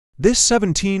This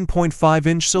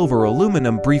 17.5-inch silver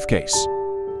aluminum briefcase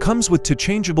comes with two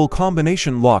changeable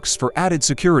combination locks for added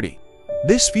security.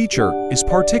 This feature is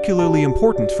particularly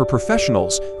important for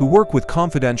professionals who work with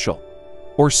confidential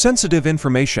or sensitive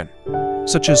information,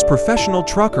 such as professional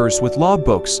truckers with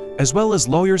logbooks, as well as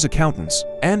lawyers, accountants,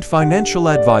 and financial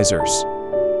advisors.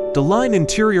 The line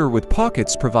interior with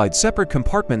pockets provides separate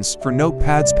compartments for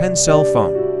notepads, pen, cell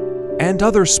phone, and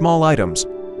other small items.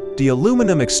 The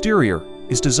aluminum exterior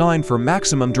is designed for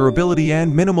maximum durability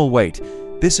and minimal weight.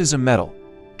 This is a metal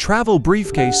travel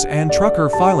briefcase and trucker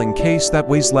filing case that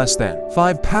weighs less than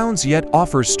 5 pounds yet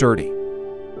offers sturdy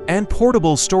and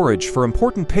portable storage for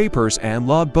important papers and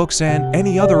logbooks and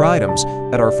any other items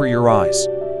that are for your eyes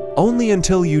only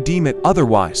until you deem it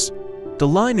otherwise. The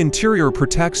line interior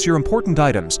protects your important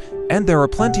items, and there are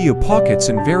plenty of pockets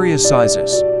in various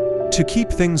sizes to keep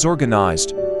things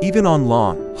organized, even on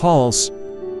long hauls.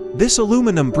 This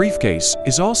aluminum briefcase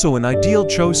is also an ideal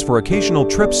choice for occasional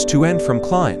trips to and from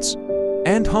clients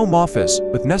and home office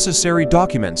with necessary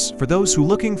documents for those who are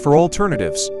looking for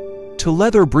alternatives to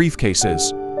leather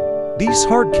briefcases. These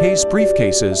hard case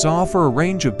briefcases offer a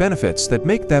range of benefits that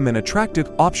make them an attractive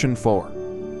option for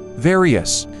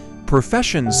various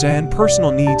professions and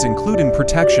personal needs, including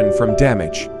protection from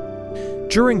damage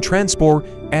during transport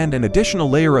and an additional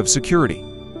layer of security,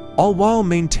 all while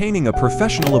maintaining a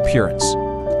professional appearance.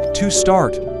 To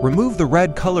start, remove the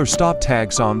red color stop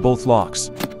tags on both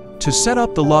locks. To set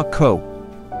up the lock code,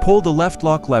 pull the left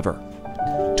lock lever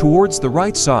towards the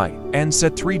right side and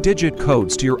set 3-digit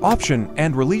codes to your option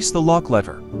and release the lock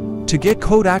lever to get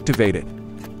code activated.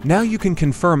 Now you can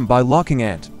confirm by locking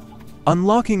and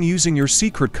unlocking using your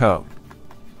secret code.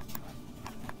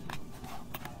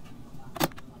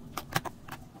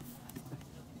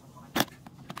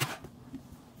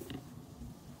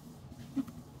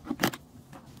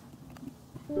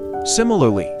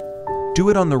 Similarly, do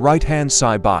it on the right-hand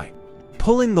side by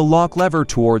pulling the lock lever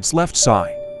towards left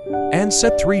side and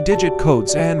set 3-digit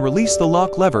codes and release the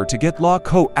lock lever to get lock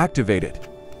code activated.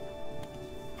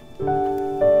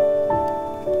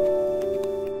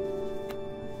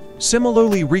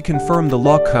 Similarly, reconfirm the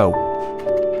lock code.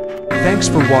 Thanks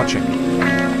for watching.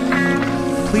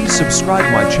 Please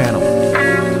subscribe my channel.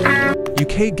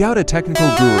 UK Gouda Technical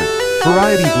Guru,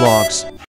 Variety Vlogs.